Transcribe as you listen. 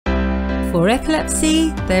For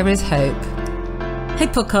epilepsy, there is hope. Hey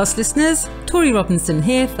podcast listeners, Tori Robinson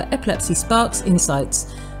here for Epilepsy Sparks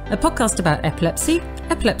Insights, a podcast about epilepsy,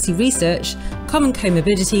 epilepsy research, common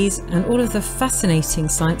comorbidities and all of the fascinating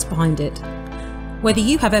science behind it. Whether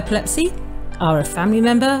you have epilepsy, are a family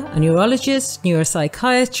member, a neurologist,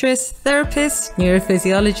 neuropsychiatrist, therapist,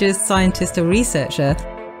 neurophysiologist, scientist or researcher,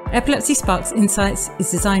 Epilepsy Sparks Insights is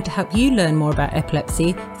designed to help you learn more about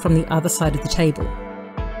epilepsy from the other side of the table.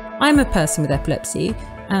 I'm a person with epilepsy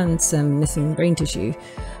and some missing brain tissue.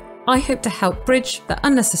 I hope to help bridge the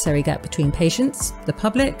unnecessary gap between patients, the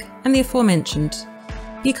public and the aforementioned,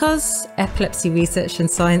 because epilepsy research and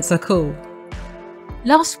science are cool.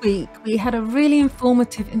 Last week, we had a really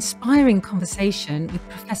informative, inspiring conversation with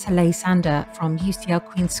Professor Leigh Sander from UCL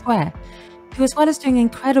Queen Square, who, as well as doing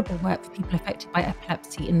incredible work for people affected by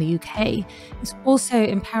epilepsy in the UK, is also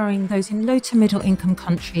empowering those in low to middle income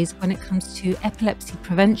countries when it comes to epilepsy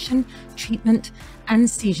prevention, treatment and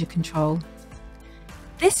seizure control.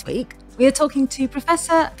 This week, we are talking to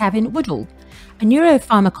Professor Gavin Woodhall, a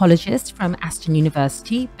neuropharmacologist from Aston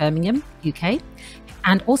University, Birmingham, UK,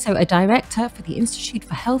 and also a director for the Institute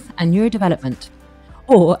for Health and Neurodevelopment.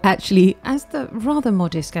 Or actually, as the rather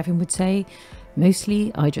modest Gavin would say,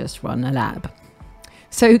 mostly I just run a lab.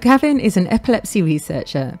 So Gavin is an epilepsy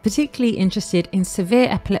researcher, particularly interested in severe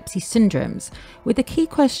epilepsy syndromes, with the key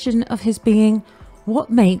question of his being, what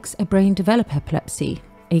makes a brain develop epilepsy,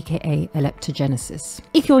 aka epileptogenesis?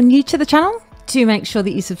 If you're new to the channel, do make sure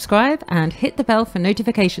that you subscribe and hit the bell for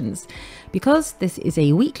notifications, because this is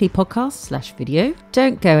a weekly podcast / video.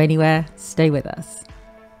 Don't go anywhere, stay with us.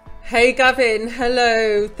 Hey Gavin,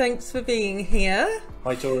 hello, thanks for being here.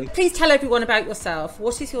 Hi Tori. Please tell everyone about yourself.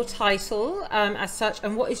 What is your title as such,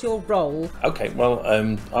 and what is your role? Okay, well,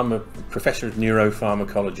 I'm a professor of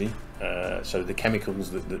neuropharmacology, so the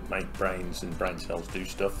chemicals that make brains and brain cells do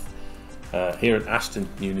stuff, here at Aston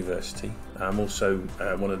University. I'm also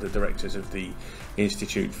one of the directors of the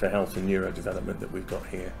Institute for Health and Neurodevelopment that we've got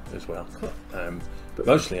here as well. Cool. But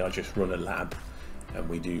mostly I just run a lab and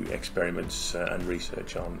we do experiments and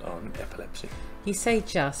research on epilepsy. You say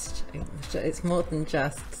just, it's more than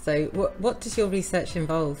just. So what does your research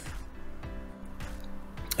involve?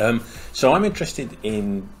 So I'm interested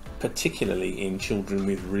in, particularly in children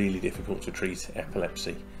with really difficult to treat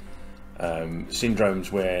epilepsy.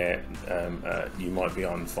 Syndromes where you might be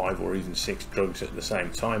on 5 or even 6 drugs at the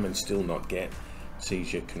same time and still not get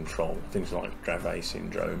seizure control. Things like Dravet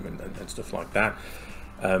syndrome and stuff like that.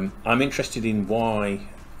 I'm interested in why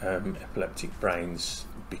epileptic brains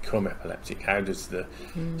become epileptic. How does the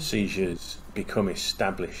seizures become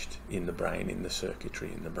established in the brain, in the circuitry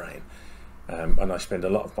in the brain? And I spend a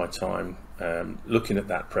lot of my time looking at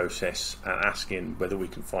that process and asking whether we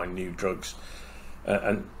can find new drugs,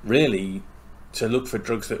 and really to look for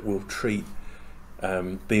drugs that will treat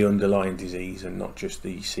the underlying disease and not just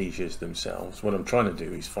the seizures themselves. What I'm trying to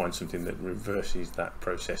do is find something that reverses that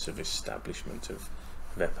process of establishment of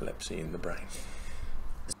epilepsy in the brain.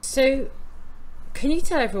 So can you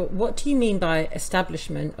tell everyone, what do you mean by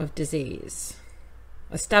establishment of disease?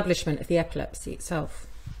 Establishment of the epilepsy itself?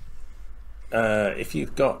 If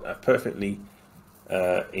you've got a perfectly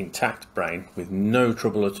intact brain with no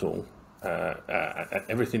trouble at all,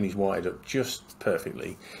 everything is wired up just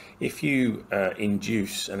perfectly, if you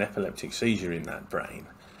induce an epileptic seizure in that brain,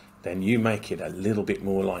 then you make it a little bit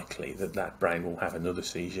more likely that that brain will have another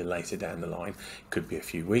seizure later down the line. Could be a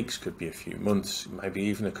few weeks, could be a few months, maybe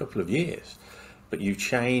even a couple of years. But you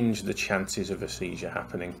change the chances of a seizure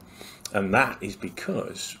happening. And that is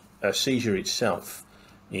because a seizure itself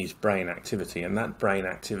is brain activity, and that brain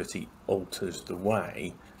activity alters the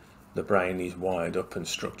way the brain is wired up and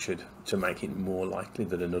structured to make it more likely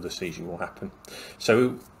that another seizure will happen.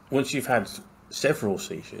 So once you've had several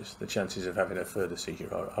seizures, the chances of having a further seizure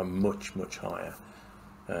are much, much higher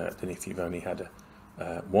than if you've only had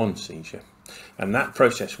one seizure. And that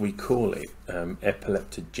process, we call it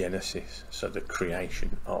epileptogenesis, so the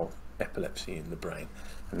creation of epilepsy in the brain.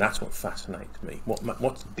 And that's what fascinates me.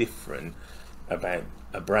 What's different about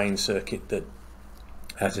a brain circuit that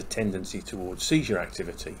has a tendency towards seizure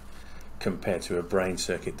activity compared to a brain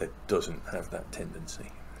circuit that doesn't have that tendency?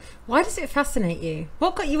 Why does it fascinate you?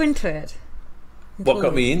 What got you into it? What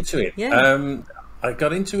got me into it? Yeah. I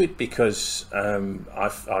got into it because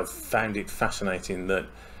I've found it fascinating that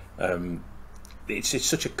it's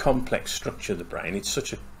such a complex structure, the brain. It's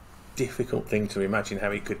such a difficult thing to imagine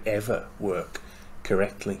how it could ever work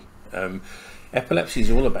correctly. Epilepsy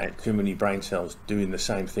is all about too many brain cells doing the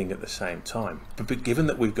same thing at the same time. But given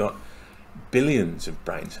that we've got billions of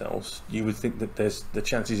brain cells, you would think that the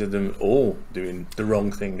chances of them all doing the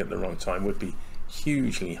wrong thing at the wrong time would be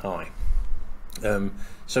hugely high.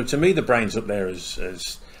 So to me, the brain's up there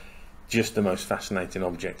as just the most fascinating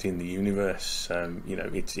object in the universe.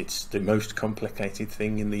 It's the most complicated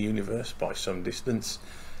thing in the universe by some distance,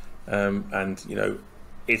 and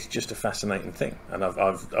it's just a fascinating thing. And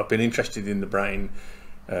I've been interested in the brain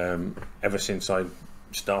ever since I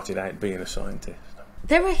started out being a scientist.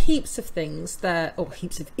 There are heaps of things or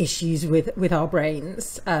heaps of issues with our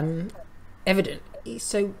brains, evidently.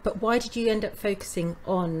 So, but why did you end up focusing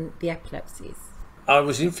on the epilepsies? I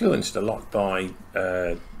was influenced a lot by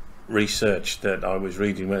research that I was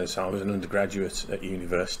reading when I was an undergraduate at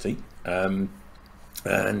university, and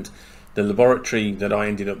the laboratory that I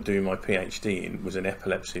ended up doing my PhD in was an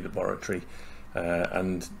epilepsy laboratory,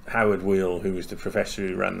 and Howard Wheel, who was the professor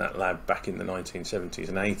who ran that lab back in the 1970s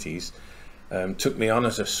and 80s, took me on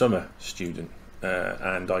as a summer student,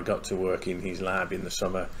 and I got to work in his lab in the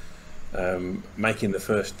summer, making the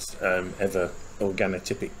first ever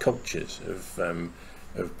organotypic cultures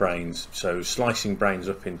of brains. So slicing brains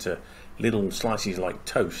up into little slices like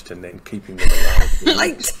toast, and then keeping them alive.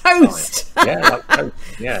 Like toast. Yeah, like toast.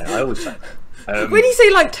 Yeah, I always say. When you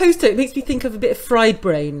say like toast, it makes me think of a bit of fried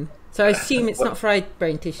brain. So I assume it's not fried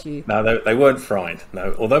brain tissue. No, they weren't fried.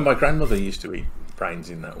 No, although my grandmother used to eat brains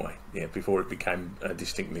in that way. Yeah, before it became a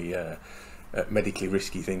distinctly medically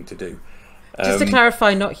risky thing to do. Just to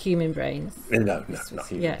clarify, not human brains. No, not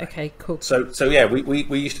human. Yeah, okay, cool. So yeah,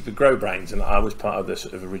 we used to grow brains, and I was part of the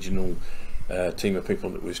sort of original team of people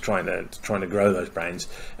that was trying to grow those brains.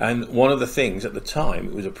 And one of the things at the time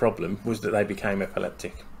it was a problem was that they became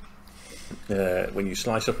epileptic. When you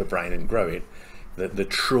slice up a brain and grow it, the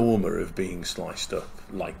trauma of being sliced up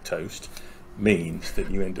like toast means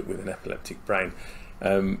that you end up with an epileptic brain.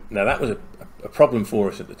 Now that was a problem for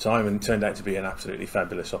us at the time, and turned out to be an absolutely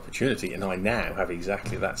fabulous opportunity, and I now have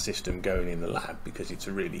exactly that system going in the lab, because it's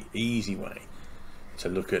a really easy way to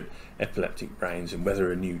look at epileptic brains, and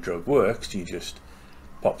whether a new drug works, you just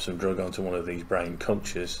pop some drug onto one of these brain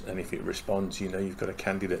cultures, and if it responds, you've got a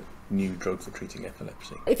candidate new drug for treating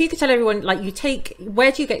epilepsy. If you could tell everyone,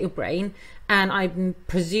 where do you get your brain? And I'm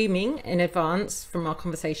presuming in advance from our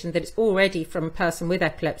conversation that it's already from a person with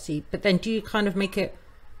epilepsy, but then do you kind of make it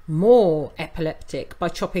more epileptic by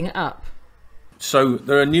chopping it up? So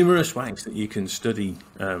there are numerous ways that you can study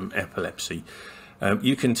epilepsy.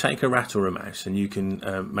 You can take a rat or a mouse and you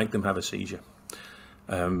can make them have a seizure.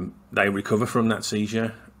 They recover from that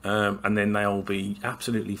seizure, and then they'll be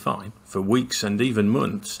absolutely fine for weeks and even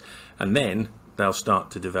months, and then they'll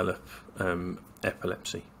start to develop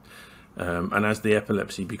epilepsy. And as the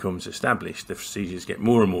epilepsy becomes established, the seizures get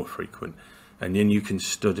more and more frequent, and then you can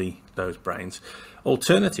study those brains.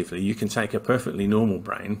 Alternatively, you can take a perfectly normal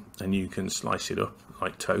brain and you can slice it up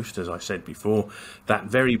like toast, as I said before. That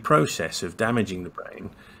very process of damaging the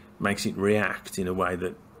brain makes it react in a way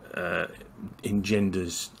that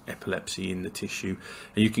engenders epilepsy in the tissue,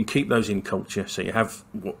 and you can keep those in culture, so you have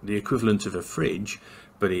the equivalent of a fridge,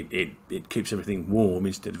 but it keeps everything warm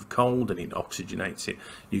instead of cold, and it oxygenates it.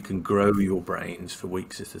 You can grow your brains for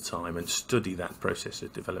weeks at a time and study that process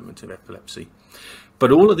of development of epilepsy.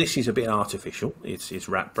 But all of this is a bit artificial. It's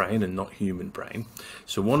rat brain and not human brain.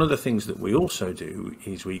 So one of the things that we also do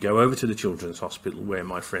is we go over to the Children's Hospital, where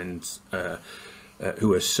my friends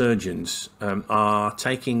who are surgeons are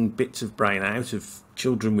taking bits of brain out of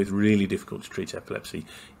children with really difficult to treat epilepsy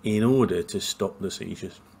in order to stop the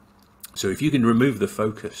seizures. So if you can remove the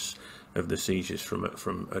focus of the seizures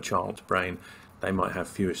from a child's brain, they might have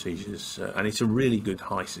fewer seizures, and it's a really good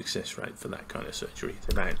high success rate for that kind of surgery.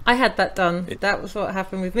 I had that done. That was what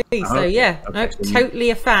happened with me. So yeah, okay. No, totally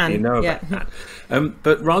a fan. You know about that.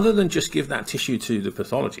 But rather than just give that tissue to the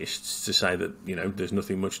pathologists to say that there's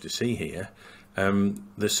nothing much to see here,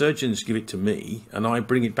 the surgeons give it to me, and I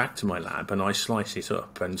bring it back to my lab and I slice it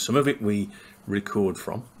up, and some of it we record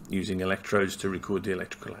from using electrodes to record the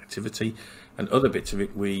electrical activity, and other bits of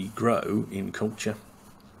it we grow in culture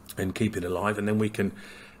and keep it alive, and then we can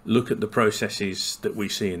look at the processes that we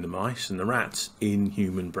see in the mice and the rats in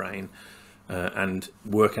human brain, and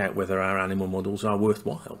work out whether our animal models are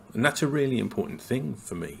worthwhile. And that's a really important thing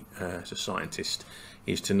for me as a scientist,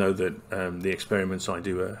 is to know that the experiments I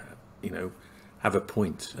do are, have a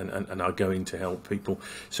point and are going to help people.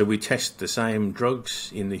 So we test the same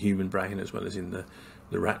drugs in the human brain as well as in the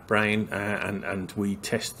rat brain, and we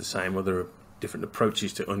test the same other different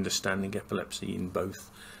approaches to understanding epilepsy in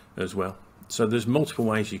both as well. So there's multiple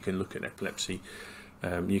ways you can look at epilepsy.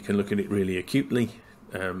 You can look at it really acutely,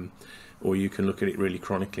 or you can look at it really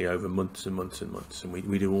chronically over months and months and months, and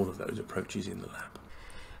we do all of those approaches in the lab.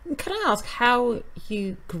 Can I ask how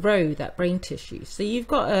you grow that brain tissue? So you've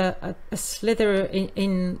got a slither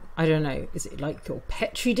in I don't know, is it like your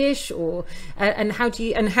petri dish, or and how do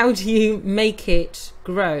you make it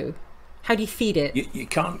grow? How do you feed it? You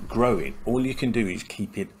can't grow it. All you can do is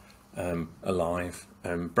keep it alive.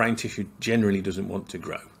 Brain tissue generally doesn't want to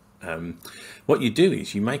grow. What you do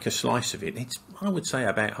is you make a slice of it. It's, I would say,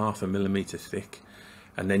 about 0.5 millimetre thick.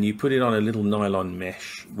 And then you put it on a little nylon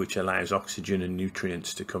mesh which allows oxygen and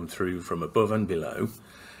nutrients to come through from above and below.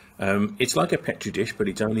 It's like a petri dish, but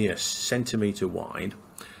it's only 1 centimetre wide.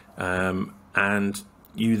 And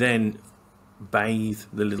you then bathe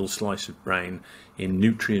the little slice of brain in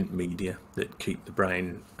nutrient media that keep the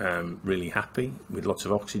brain really happy, with lots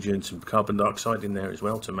of oxygen, some carbon dioxide in there as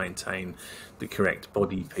well to maintain the correct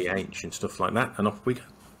body pH and stuff like that. And off we go.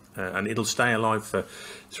 And it'll stay alive for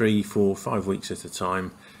 3, 4, 5 weeks at a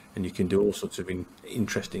time, and you can do all sorts of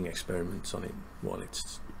interesting experiments on it while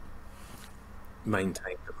it's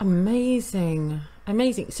maintained. Amazing.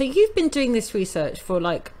 So you've been doing this research for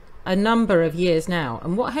like a number of years now,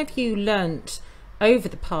 and what have you learnt over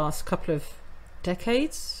the past couple of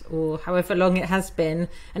decades, or however long it has been,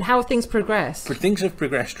 and how have things progressed? Things have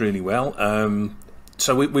progressed really well.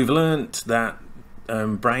 So we've learnt that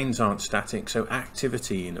brains aren't static, so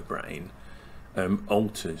activity in a brain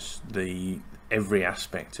alters every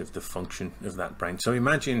aspect of the function of that brain. So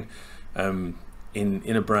imagine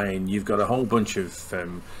in a brain you've got a whole bunch of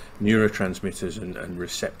neurotransmitters and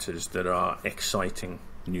receptors that are exciting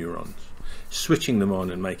neurons, switching them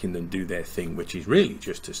on and making them do their thing, which is really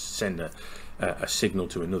just to send a signal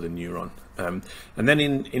to another neuron. And then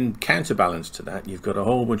in counterbalance to that, you've got a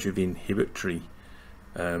whole bunch of inhibitory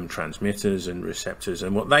transmitters and receptors,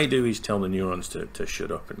 and what they do is tell the neurons to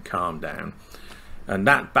shut up and calm down, and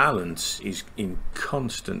that balance is in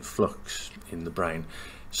constant flux in the brain.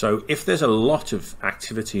 So if there's a lot of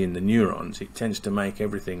activity in the neurons, it tends to make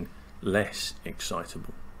everything less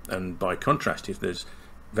excitable, and by contrast, if there's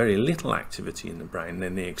very little activity in the brain,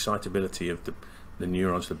 then the excitability of the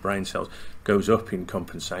neurons, the brain cells, goes up in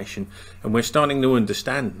compensation. And we're starting to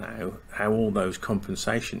understand now how all those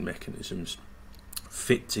compensation mechanisms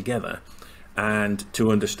fit together, and to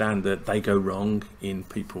understand that they go wrong in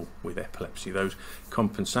people with epilepsy. Those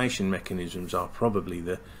compensation mechanisms are probably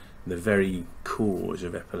the very cause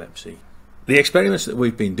of epilepsy. The experiments that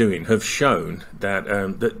we've been doing have shown that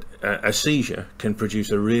a seizure can produce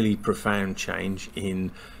a really profound change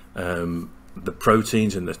in the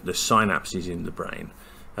proteins and the synapses in the brain,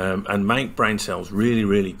 and make brain cells really,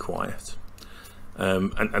 really quiet.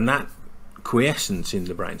 And that quiescence in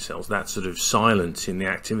the brain cells, that sort of silence in the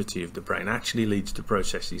activity of the brain, actually leads to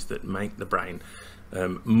processes that make the brain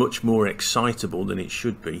much more excitable than it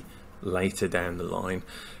should be later down the line.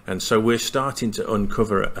 And so we're starting to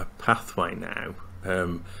uncover a pathway now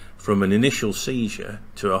from an initial seizure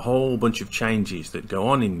to a whole bunch of changes that go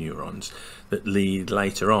on in neurons that lead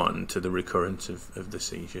later on to the recurrence of the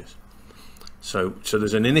seizures. So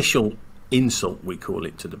there's an initial insult, we call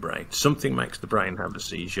it, to the brain. Something makes the brain have a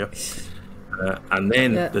seizure, and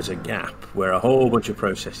then there's a gap where a whole bunch of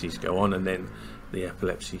processes go on, and then the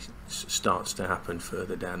epilepsy starts to happen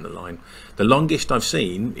further down the line. The longest I've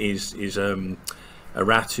seen is a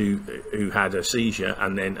rat who had a seizure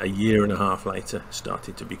and then a year and a half later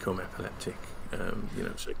started to become epileptic.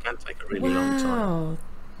 So it can take a really long time.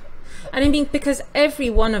 And I mean, because every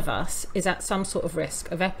one of us is at some sort of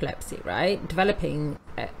risk of epilepsy, right? Developing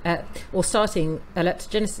or starting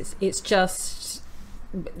epileptogenesis.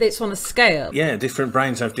 It's on a scale. Yeah, different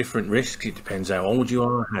brains have different risks. It depends how old you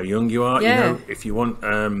are, how young you are. Yeah. If you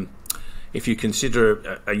want, if you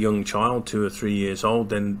consider a young child, 2 or 3 years old,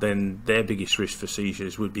 then their biggest risk for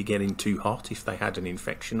seizures would be getting too hot if they had an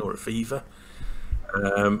infection or a fever.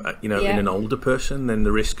 In an older person, then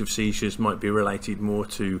the risk of seizures might be related more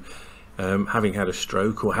to having had a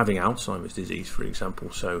stroke or having Alzheimer's disease, for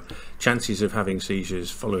example. So chances of having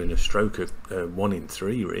seizures following a stroke are 1 in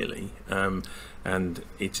 3, really. And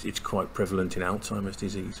it's quite prevalent in Alzheimer's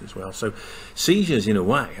disease as well. So seizures, in a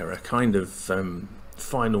way, are a kind of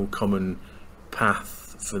final common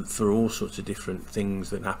path for all sorts of different things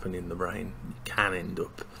that happen in the brain. You can end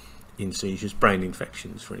up in seizures. Brain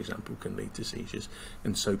infections, for example, can lead to seizures,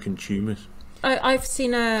 and so can tumours. I've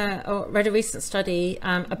seen or read a recent study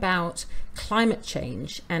about climate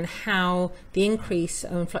change and how the increase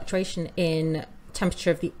and fluctuation in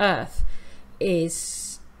temperature of the Earth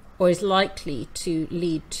is likely to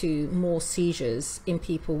lead to more seizures in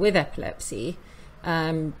people with epilepsy,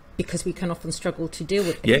 because we can often struggle to deal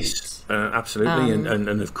with the heat. Absolutely.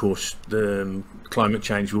 And of course, the climate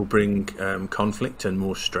change will bring conflict and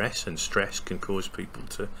more stress, and stress can cause people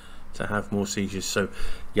to to have more seizures. So,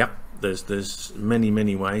 yep, there's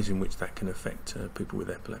many ways in which that can affect people with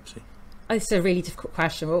epilepsy. It's a really difficult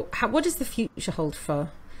question. Well, what does the future hold for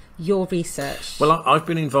your research? Well, I've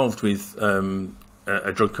been involved with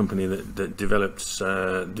a drug company that develops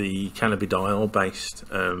the cannabidiol-based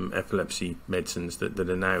epilepsy medicines that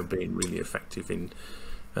are now being really effective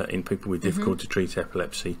in people with difficult to treat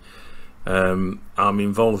epilepsy. I'm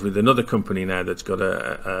involved with another company now that's got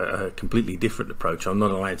a completely different approach. I'm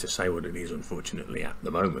not allowed to say what it is, unfortunately, at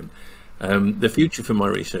the moment. The future for my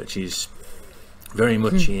research is very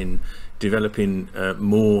much in developing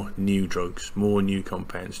more new drugs, more new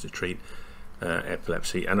compounds to treat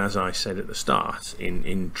epilepsy, and as I said at the start,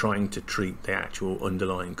 in trying to treat the actual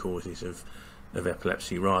underlying causes of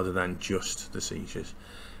epilepsy rather than just the seizures.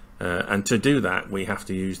 And to do that, we have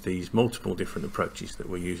to use these multiple different approaches that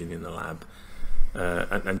we're using in the lab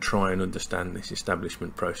and try and understand this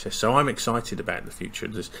establishment process. So I'm excited about the future.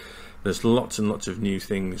 There's lots and lots of new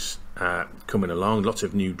things coming along, lots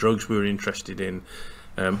of new drugs we're interested in.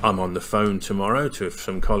 I'm on the phone tomorrow to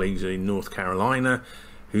some colleagues in North Carolina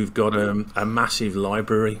who've got a massive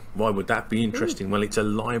library. Why would that be interesting? Well, it's a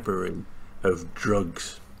library of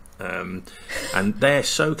drugs. And they're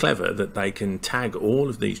so clever that they can tag all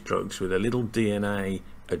of these drugs with a little DNA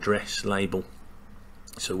address label.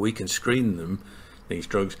 So we can screen them, these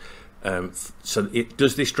drugs. So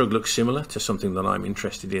does this drug look similar to something that I'm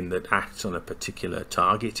interested in that acts on a particular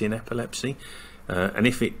target in epilepsy? And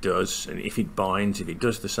if it does, and if it binds, if it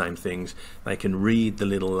does the same things, they can read the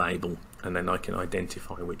little label, and then I can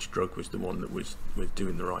identify which drug was the one that was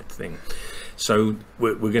doing the right thing. So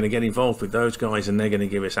we're going to get involved with those guys, and they're going to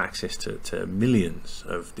give us access to millions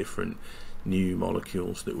of different new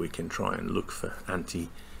molecules that we can try and look for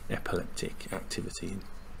anti-epileptic activity in.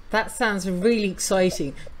 That sounds really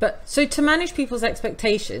exciting. But so to manage people's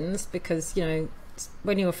expectations, because, you know,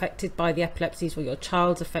 when you're affected by the epilepsies, or your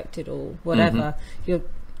child's affected or whatever, you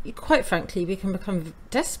quite frankly, we can become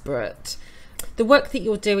desperate. The work that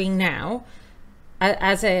you're doing now,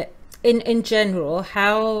 in general,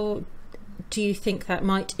 how do you think that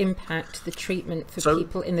might impact the treatment for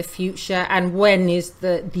people in the future, and when is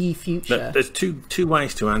the future? There's two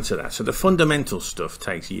ways to answer that. So the fundamental stuff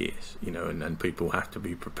takes years, you know, and people have to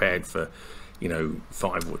be prepared for, you know,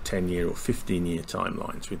 5 or 10 year or 15 year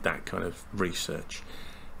timelines with that kind of research.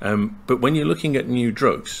 But when you're looking at new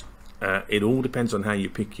drugs, it all depends on how you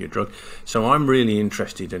pick your drug. So I'm really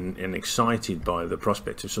interested and excited by the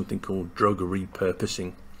prospect of something called drug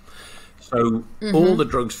repurposing. So all the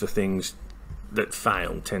drugs for things that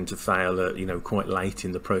fail tend to fail, you know, quite late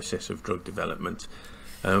in the process of drug development.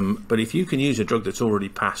 But if you can use a drug that's already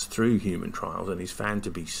passed through human trials and is found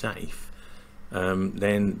to be safe,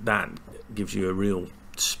 then that gives you a real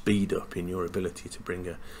speed up in your ability to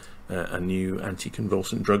bring a new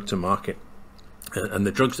anticonvulsant drug to market. And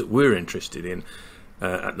the drugs that we're interested in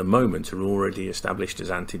at the moment are already established as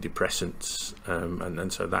antidepressants,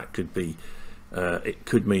 and so that could be it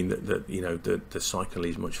could mean that you know the cycle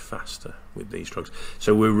is much faster with these drugs.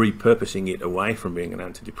 So we're repurposing it away from being an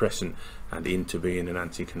antidepressant and into being an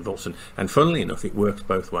anticonvulsant. And funnily enough, it works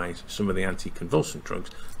both ways. Some of the anticonvulsant drugs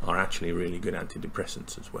are actually really good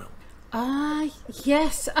antidepressants as well.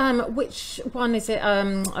 Yes. Which one is it?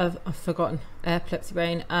 I've forgotten. Epilepsy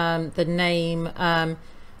brain. The name.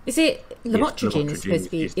 Is it lamotrigine? Yes, is supposed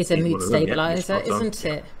to be is a mood stabilizer, isn't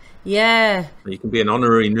it? Yeah. You can be an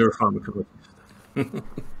honorary neuropharmacologist.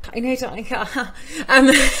 I know, darling.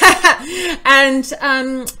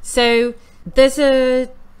 So there's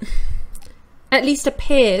at least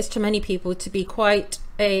appears to many people to be quite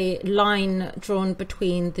a line drawn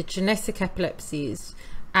between the genetic epilepsies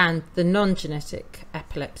and the non-genetic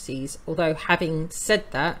epilepsies, although having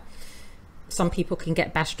said that, some people can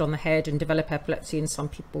get bashed on the head and develop epilepsy and some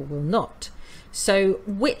people will not. So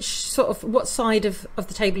what side of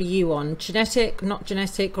the table are you on? Genetic, not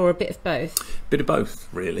genetic, or a bit of both? A bit of both,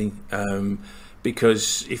 really.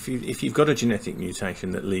 Because if you've got a genetic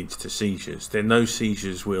mutation that leads to seizures, then those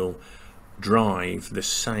seizures will drive the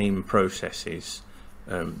same processes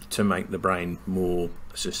to make the brain more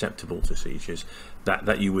susceptible to seizures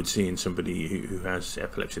that you would see in somebody who has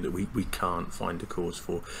epilepsy that we can't find a cause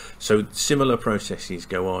for. So similar processes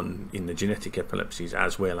go on in the genetic epilepsies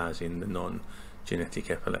as well as in the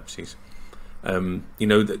non-genetic epilepsies. You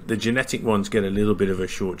know, the genetic ones get a little bit of a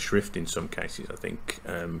short shrift in some cases, I think,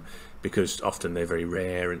 because often they're very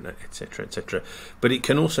rare, and etc., etc. But it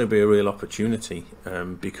can also be a real opportunity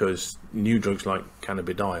because new drugs like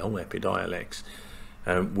cannabidiol, Epidiolex,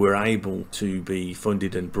 were able to be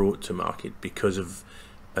funded and brought to market because of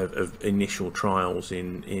initial trials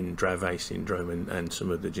in Dravet syndrome and some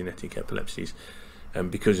of the genetic epilepsies.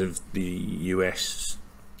 because of the US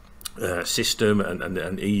system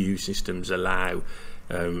and EU systems allow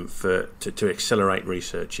to accelerate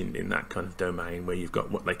research in that kind of domain where you've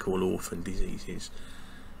got what they call orphan diseases.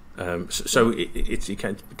 So it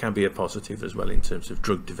can be a positive as well in terms of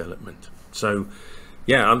drug development. So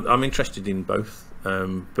yeah, I'm interested in both,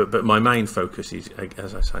 but my main focus is,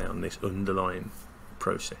 as I say, on this underlying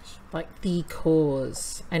process, like the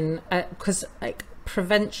cause, and because like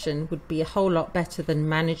prevention would be a whole lot better than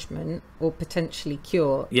management or potentially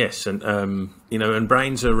cure. Yes, and and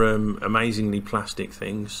brains are amazingly plastic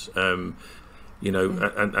things. And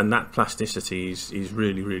that plasticity is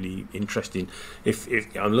really, really interesting. If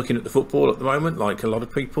I'm looking at the football at the moment, like a lot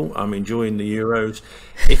of people, I'm enjoying the Euros.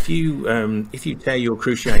 If you tear your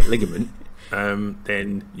cruciate ligament,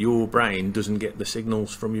 then your brain doesn't get the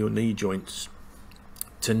signals from your knee joints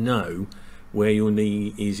to know where your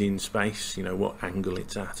knee is in space, what angle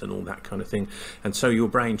it's at and all that kind of thing. And so your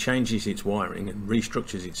brain changes its wiring and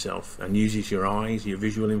restructures itself and uses your eyes, your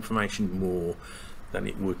visual information more than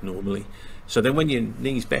it would normally. So then when your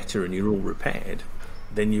knee's better and you're all repaired,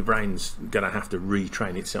 then your brain's going to have to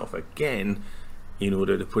retrain itself again in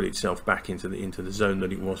order to put itself back into the zone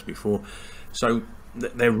that it was before. So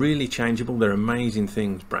they're really changeable. They're amazing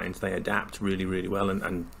things, brains. They adapt really, really well.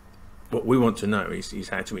 And what we want to know is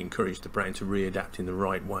how to encourage the brain to readapt in the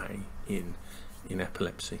right way in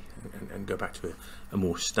epilepsy and go back to a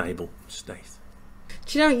more stable state.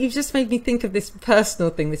 Do you know, you've just made me think of this personal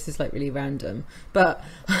thing. This is like really random, but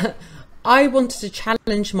I wanted to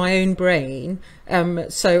challenge my own brain.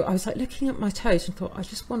 So I was like looking at my toes and thought, I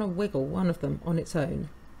just want to wiggle one of them on its own.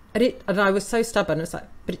 And I was so stubborn. It's like,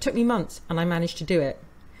 but it took me months and I managed to do it.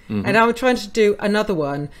 Mm-hmm. And I was trying to do another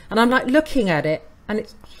one and I'm like looking at it and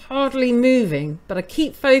it's hardly moving, but I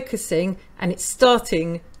keep focusing and it's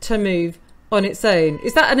starting to move on its own.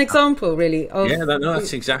 Is that an example, really? Of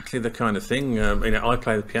that's exactly the kind of thing. I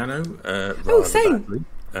play the piano. Same. Badly.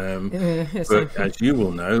 But as you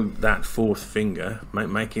will know, that fourth finger,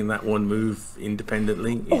 making that one move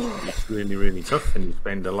independently is really, really tough, and you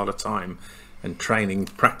spend a lot of time and training,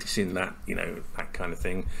 practicing that, that kind of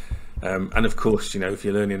thing. And of course, if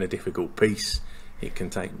you're learning a difficult piece, it can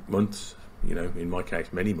take months. In my case,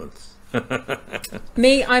 many months.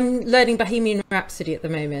 Me, I'm learning Bohemian Rhapsody at the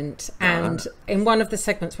moment, and in one of the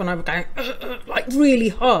segments when I'm going like really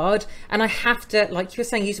hard, and I have to, like you were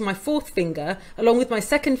saying, using my fourth finger along with my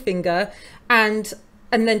second finger, and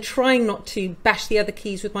then trying not to bash the other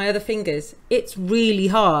keys with my other fingers. It's really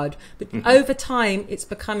hard, but over time it's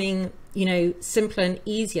becoming simpler and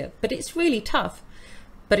easier, but it's really tough.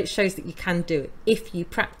 But it shows that you can do it if you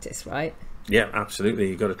practice, right? Yeah, absolutely.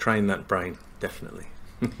 You've got to train that brain, definitely.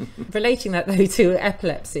 Relating that though to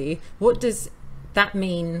epilepsy, what does that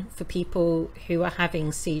mean for people who are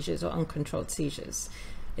having seizures or uncontrolled seizures?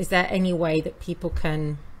 Is there any way that people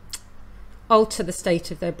can alter the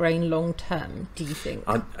state of their brain long term, do you think?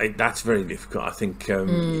 That's very difficult. I think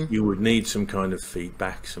you would need some kind of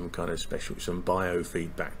feedback, some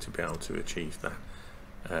biofeedback to be able to achieve that.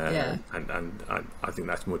 And I think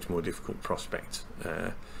that's a much more difficult prospect.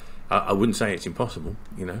 I wouldn't say it's impossible.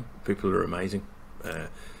 People are amazing.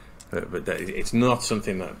 But it's not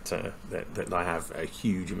something that I have a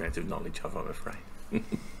huge amount of knowledge of, I'm afraid.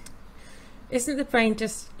 Isn't the brain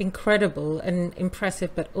just incredible and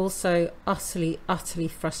impressive, but also utterly, utterly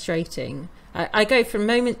frustrating? I go from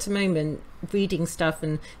moment to moment reading stuff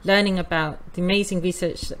and learning about the amazing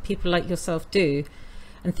research that people like yourself do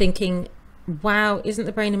and thinking, wow, isn't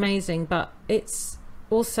the brain amazing? But it's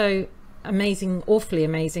also amazing, awfully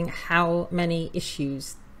amazing, how many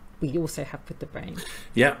issues we also have with the brain.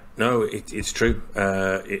 Yeah, no, it's true.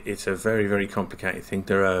 It's a very, very complicated thing.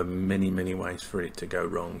 There are many, many ways for it to go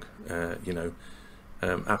wrong.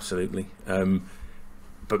 Absolutely.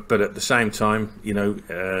 But at the same time,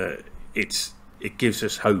 it gives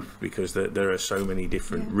us hope because there are so many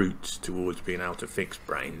different routes towards being able to fix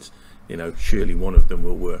brains. Surely one of them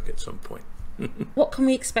will work at some point. What can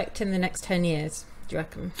we expect in the next 10 years, do you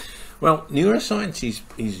reckon? Well, neuroscience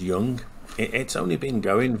is young. It's only been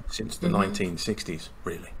going since the 1960s,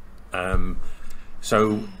 really.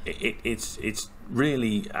 So it's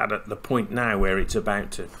really at the point now where it's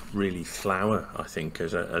about to really flower, I think,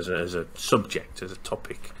 as a subject, as a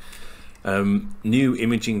topic. New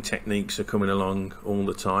imaging techniques are coming along all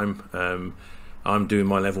the time. I'm doing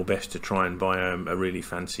my level best to try and buy a really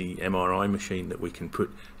fancy MRI machine that we can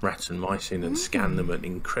put rats and mice in and scan them at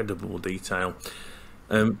incredible detail.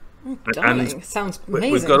 Darling, sounds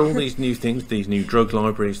amazing. We've got all these new things, these new drug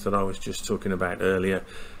libraries that I was just talking about earlier.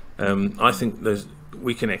 I think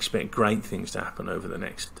we can expect great things to happen over the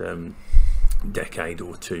next decade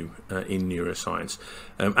or two in neuroscience.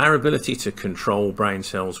 Our ability to control brain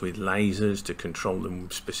cells with lasers, to control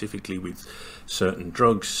them specifically with certain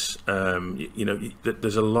drugs,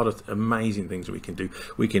 there's a lot of amazing things we can do.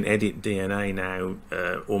 We can edit DNA now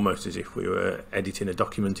almost as if we were editing a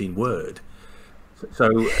document in Word.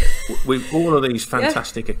 So with all of these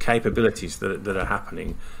fantastic capabilities that are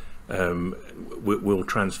happening, will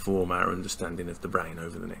transform our understanding of the brain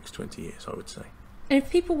over the next 20 years, I would say. And if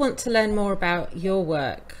people want to learn more about your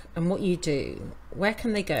work and what you do, where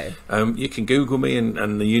can they go? You can Google me,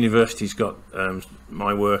 and the university's got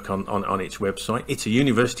my work on its website. It's a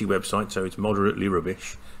university website, so it's moderately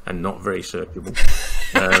rubbish and not very searchable.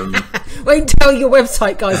 Won't tell your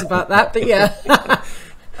website guys about that, but yeah.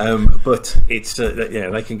 But it's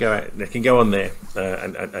they can go on there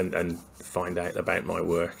and find out about my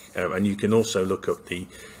work, and you can also look up the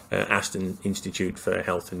Aston Institute for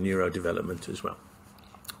Health and Neurodevelopment as well,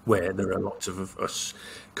 where there are lots of us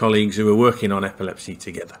colleagues who are working on epilepsy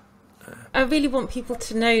together. I really want people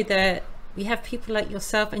to know that we have people like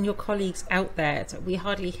yourself and your colleagues out there that we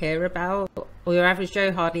hardly hear about, or your average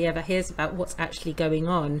Joe hardly ever hears about what's actually going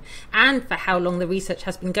on, and for how long the research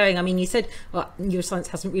has been going. I mean, you said, well, neuroscience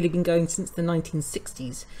hasn't really been going since the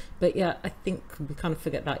 1960s, but yeah, I think we kind of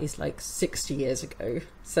forget that is like 60 years ago.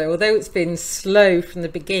 So although it's been slow from the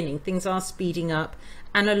beginning, things are speeding up,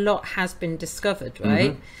 and a lot has been discovered,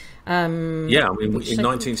 right? Mm-hmm. Yeah, I mean, in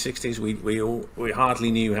 1960s, we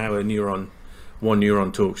hardly knew how one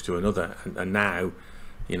neuron talks to another, and now,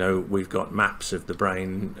 we've got maps of the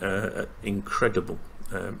brain at incredible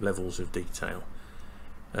levels of detail.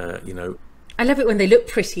 I love it when they look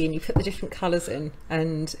pretty and you put the different colours in,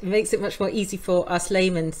 and it makes it much more easy for us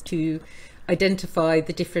laymen to identify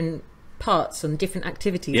the different parts and different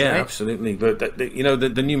activities. Yeah, right? Absolutely. But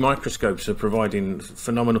the new microscopes are providing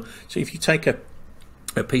phenomenal. So if you take a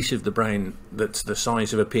piece of the brain that's the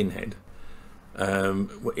size of a pinhead,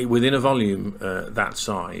 within a volume that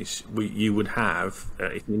size, you would have,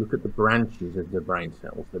 if you look at the branches of the brain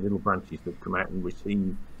cells, the little branches that come out and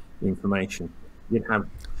receive information, you'd have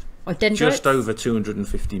just over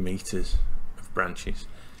 250 meters of branches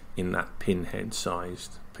in that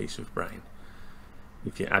pinhead-sized piece of brain,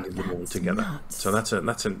 if you added them all together. Nuts. So that's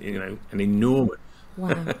an enormous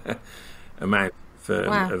amount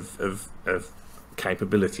of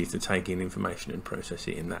capability to take in information and process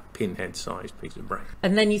it in that pinhead-sized piece of brain.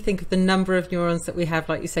 And then you think of the number of neurons that we have,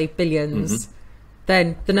 like you say, billions. Mm-hmm.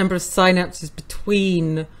 Then the number of synapses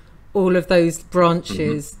between all of those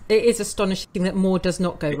branches. Mm-hmm. It is astonishing that more does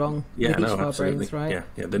not go wrong with each of our brains, right?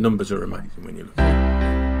 Yeah, the numbers are amazing when you look.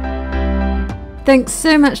 Thanks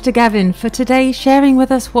so much to Gavin for today, sharing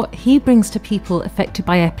with us what he brings to people affected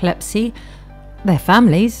by epilepsy, their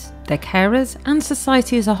families, their carers, and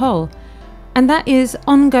society as a whole. And that is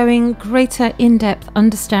ongoing, greater in-depth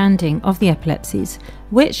understanding of the epilepsies,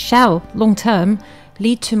 which shall, long-term,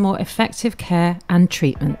 lead to more effective care and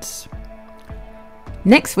treatments.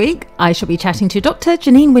 Next week, I shall be chatting to Dr.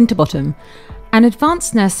 Janine Winterbottom, an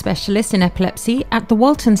advanced nurse specialist in epilepsy at the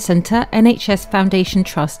Walton Centre NHS Foundation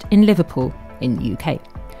Trust in Liverpool, in the UK.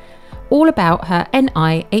 All about her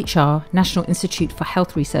NIHR, National Institute for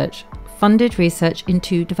Health Research, funded research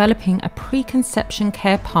into developing a preconception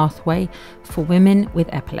care pathway for women with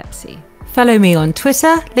epilepsy. Follow me on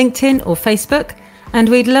Twitter, LinkedIn or Facebook, and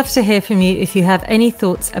we'd love to hear from you if you have any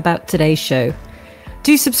thoughts about today's show.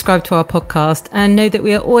 Do subscribe to our podcast and know that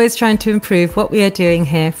we are always trying to improve what we are doing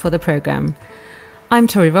here for the programme. I'm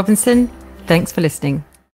Tori Robinson. Thanks for listening.